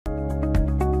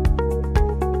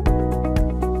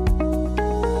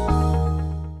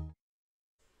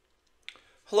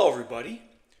Hello everybody,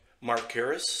 Mark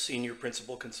Harris, Senior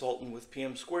Principal Consultant with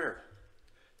PM Square.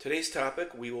 Today's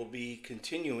topic, we will be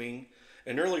continuing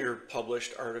an earlier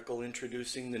published article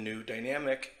introducing the new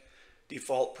dynamic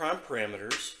default prompt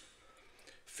parameters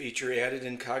feature added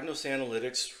in Cognos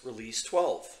Analytics Release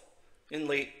 12 in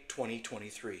late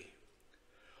 2023.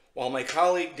 While my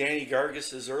colleague Danny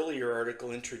Gargas's earlier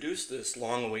article introduced this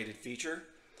long-awaited feature,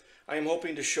 I am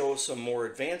hoping to show some more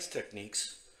advanced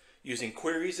techniques using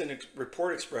queries and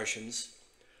report expressions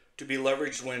to be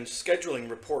leveraged when scheduling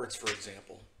reports, for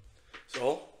example.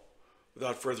 So,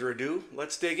 without further ado,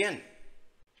 let's dig in.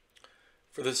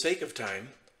 For the sake of time,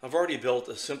 I've already built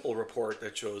a simple report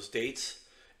that shows dates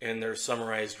and their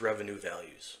summarized revenue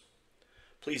values.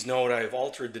 Please note I've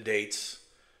altered the dates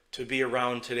to be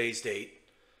around today's date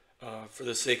for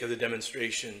the sake of the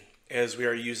demonstration, as we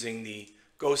are using the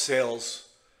Go Sales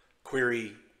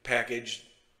query package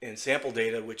and sample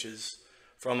data, which is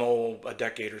from a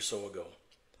decade or so ago.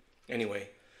 Anyway,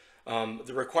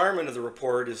 the requirement of the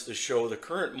report is to show the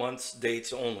current month's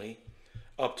dates only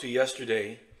up to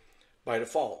yesterday by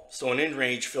default. So an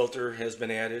in-range filter has been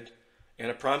added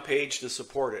and a prompt page to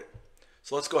support it.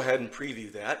 So let's go ahead and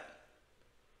preview that.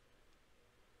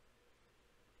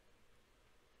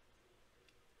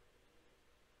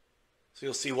 So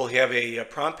you'll see we'll have a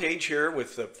prompt page here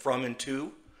with the from and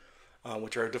to,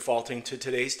 which are defaulting to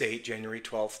today's date, January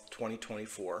 12th,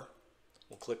 2024.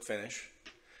 We'll click Finish.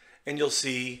 And you'll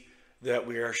see that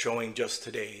we are showing just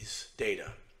today's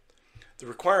data. The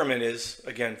requirement is,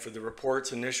 again, for the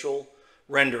report's initial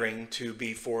rendering to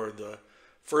be for the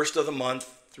first of the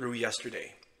month through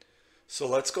yesterday. So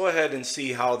let's go ahead and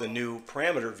see how the new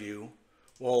parameter view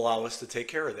will allow us to take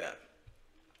care of that.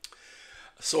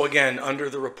 So again, under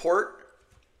the report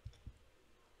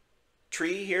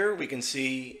tree here, we can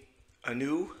see a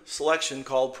new selection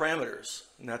called parameters,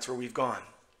 and that's where we've gone.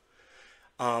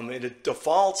 It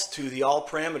defaults to the all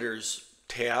parameters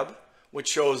tab, which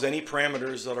shows any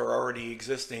parameters that are already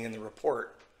existing in the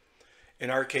report.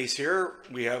 In our case here,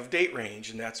 we have date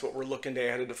range, and that's what we're looking to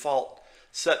add a default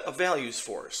set of values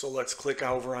for. So let's click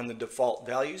over on the default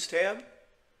values tab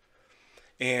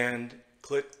and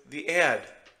click the add,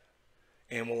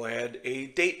 and we'll add a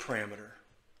date parameter.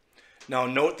 Now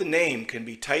note the name can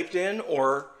be typed in,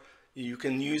 or you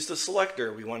can use the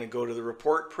selector. We want to go to the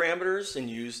report parameters and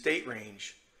use date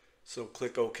range. So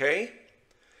click OK,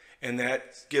 and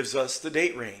that gives us the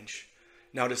date range.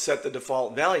 Now to set the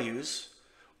default values,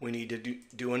 we need to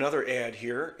do another add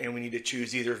here, and we need to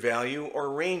choose either value or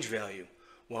range value.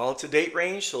 Well, it's a date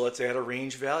range, so let's add a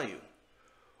range value.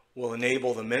 We'll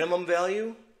enable the minimum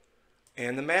value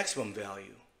and the maximum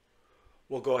value.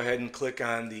 We'll go ahead and click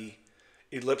on the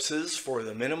ellipses for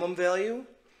the minimum value.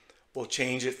 We'll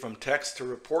change it from text to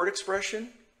report expression,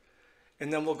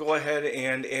 and then we'll go ahead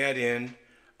and add in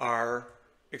our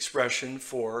expression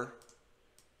for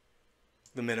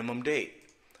the minimum date.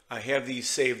 I have these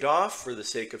saved off for the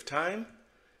sake of time.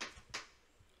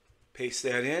 Paste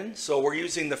that in. So we're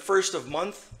using the first of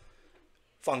month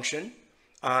function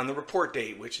on the report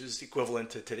date, which is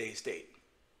equivalent to today's date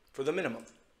for the minimum.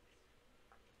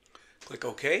 Click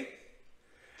OK,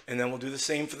 and then we'll do the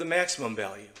same for the maximum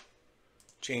value.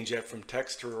 Change that from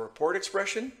text to a report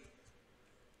expression.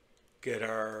 Get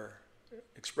our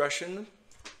expression.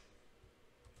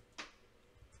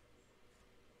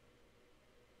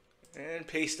 And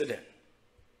paste it in.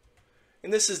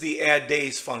 And this is the add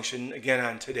days function, again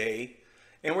on today.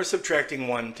 And we're subtracting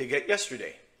 1 to get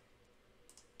yesterday.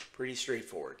 Pretty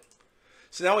straightforward.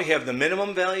 So now we have the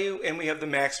minimum value and we have the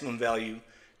maximum value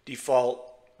default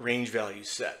range value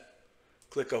set.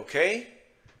 Click OK.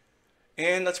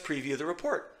 And let's preview the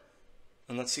report,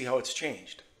 and let's see how it's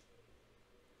changed.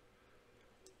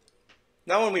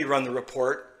 Now when we run the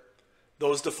report,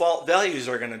 those default values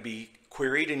are going to be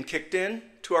queried and kicked in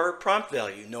to our prompt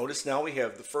value. Notice now we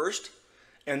have the 1st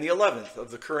and the 11th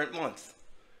of the current month.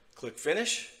 Click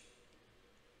Finish,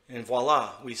 and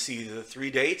voila, we see the 3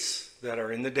 dates that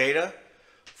are in the data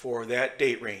for that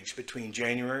date range between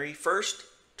January 1st,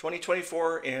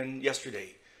 2024 and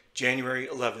yesterday, January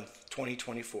 11th,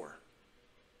 2024.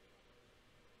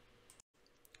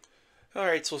 All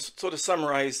right, so to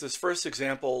summarize, this first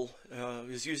example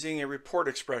is using a report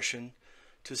expression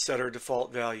to set our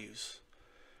default values.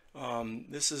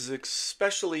 This is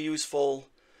especially useful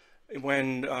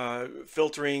when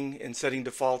filtering and setting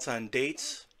defaults on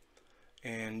dates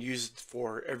and used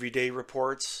for everyday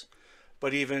reports,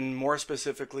 but even more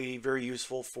specifically, very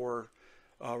useful for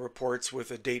reports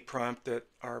with a date prompt that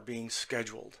are being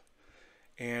scheduled.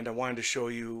 And I wanted to show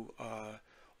you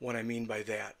what I mean by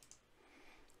that.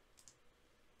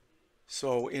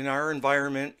 So in our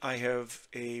environment, I have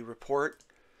a report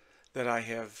that I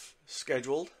have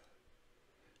scheduled,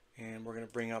 and we're going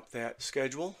to bring up that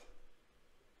schedule,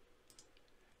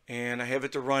 and I have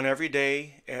it to run every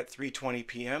day at 3:20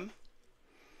 p.m.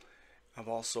 I've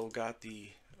also got the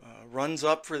runs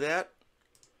up for that.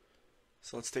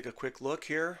 So let's take a quick look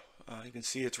here. You can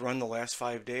see it's run the last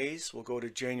 5 days. We'll go to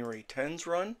January 10's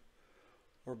run.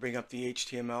 We'll bring up the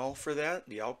HTML for that,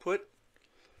 the output.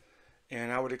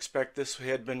 And I would expect this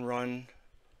had been run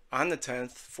on the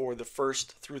 10th for the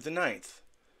 1st through the 9th.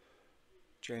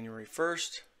 January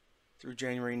 1st through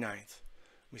January 9th.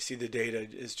 We see the data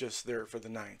is just there for the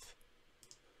 9th.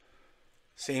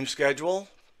 Same schedule,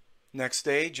 next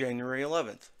day, January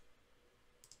 11th.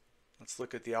 Let's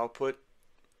look at the output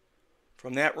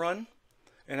from that run,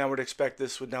 and I would expect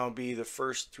this would now be the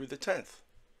 1st through the 10th.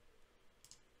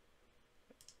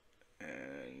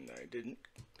 And I didn't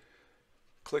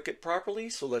click it properly,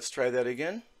 so let's try that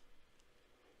again.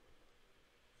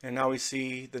 And now we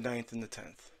see the 9th and the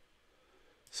 10th.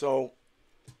 So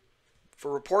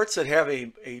for reports that have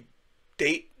a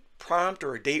date prompt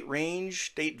or a date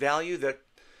range, date value that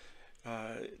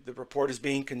the report is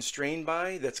being constrained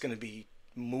by, that's going to be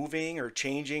moving or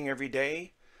changing every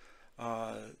day,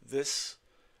 this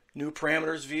new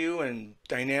parameters view and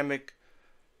dynamic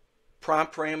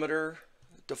prompt parameter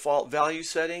default value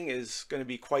setting is going to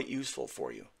be quite useful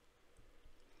for you.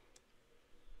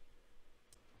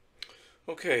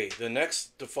 Okay, the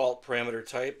next default parameter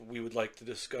type we would like to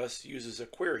discuss uses a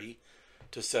query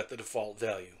to set the default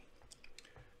value.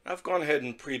 I've gone ahead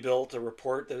and pre-built a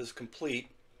report that is complete,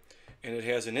 and it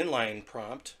has an inline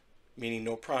prompt, meaning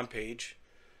no prompt page,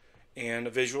 and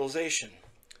a visualization.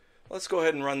 Let's go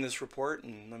ahead and run this report,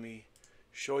 and let me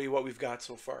show you what we've got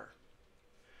so far.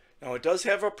 Now it does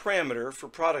have a parameter for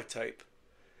product type,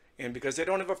 and because I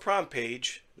don't have a prompt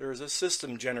page, there is a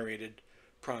system generated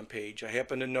prompt page. I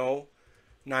happen to know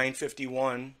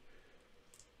 951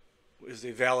 is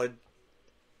a valid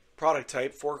product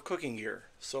type for cooking gear,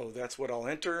 so that's what I'll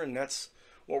enter, and that's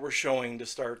what we're showing to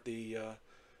start the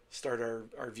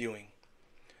our viewing.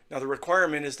 Now the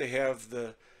requirement is to have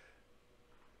the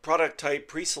product type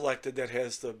pre-selected that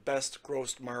has the best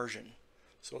gross margin.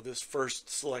 So this first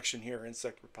selection here,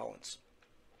 insect repellents.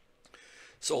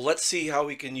 So let's see how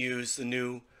we can use the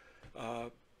new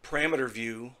parameter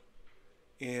view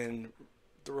in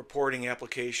the reporting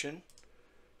application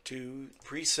to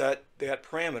preset that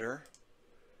parameter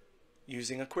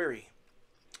using a query.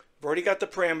 I've already got the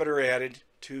parameter added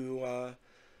to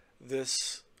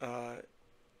this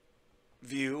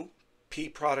view, P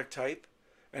product type,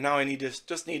 and now I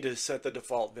just need to set the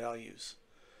default values.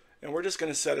 And we're just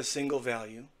going to set a single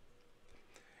value,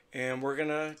 and we're going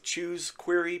to choose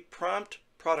query prompt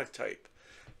product type.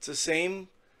 It's the same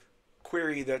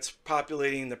query that's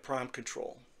populating the prompt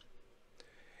control.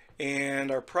 And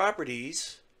our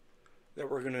properties that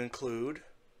we're going to include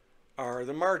are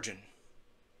the margin.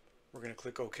 We're going to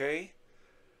click OK.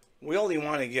 We only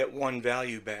want to get one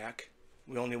value back.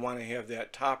 We only want to have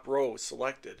that top row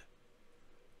selected.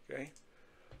 Okay.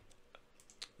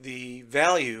 The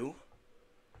value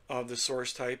of the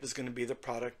source type is going to be the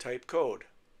product type code.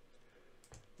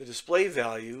 The display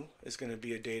value is going to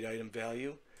be a date item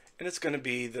value, and it's going to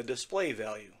be the display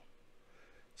value.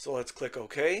 So let's click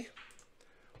OK.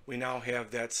 We now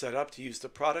have that set up to use the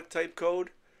product type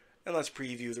code, and let's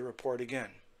preview the report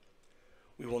again.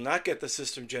 We will not get the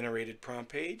system generated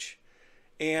prompt page,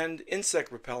 and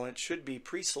insect repellent should be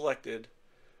pre-selected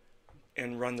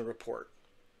and run the report.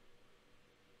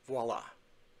 Voila.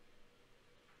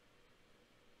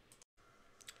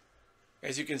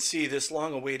 As you can see, this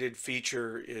long-awaited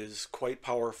feature is quite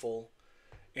powerful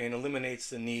and eliminates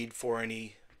the need for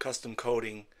any custom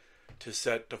coding to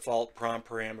set default prompt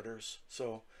parameters.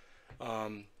 So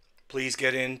please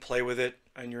get in, play with it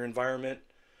on your environment,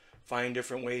 find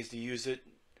different ways to use it,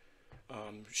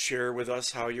 share with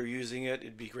us how you're using it.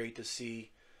 It'd be great to see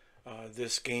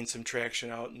this gain some traction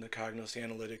out in the Cognos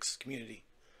Analytics community.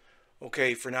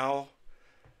 Okay, for now,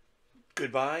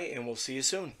 goodbye, and we'll see you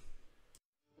soon.